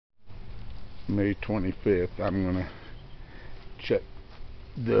May 25th, I'm gonna check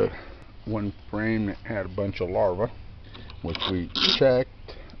the one frame that had a bunch of larvae, which we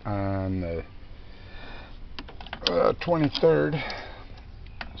checked on the 23rd,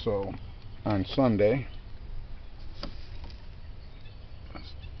 so on Sunday.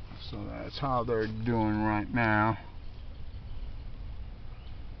 So that's how they're doing right now.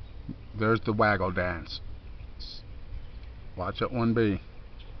 There's the waggle dance. Watch that one bee.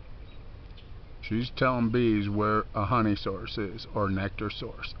 She's telling bees where a honey source is, or nectar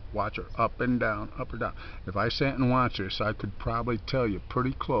source. Watch her up and down, up or down. If I sat and watched this, I could probably tell you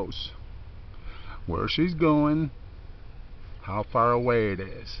pretty close where she's going, how far away it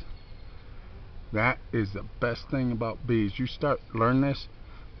is. That is the best thing about bees. You start learning this,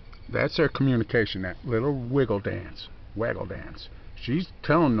 that's their communication, that little wiggle dance, waggle dance. She's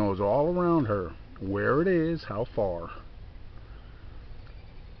telling those all around her where it is, how far.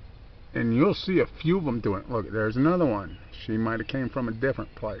 And you'll see a few of them doing it. Look, there's another one. She might have came from a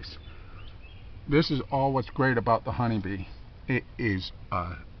different place. This is all what's great about the honeybee. It is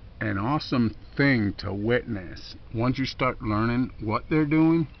an awesome thing to witness. Once you start learning what they're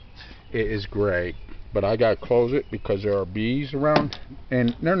doing, it is great. But I gotta close it because there are bees around,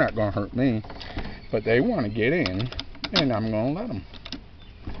 and they're not gonna hurt me, but they want to get in, and I'm gonna let them,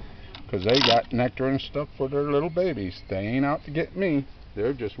 because they got nectar and stuff for their little babies. They ain't out to get me.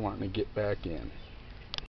 They're just wanting to get back in.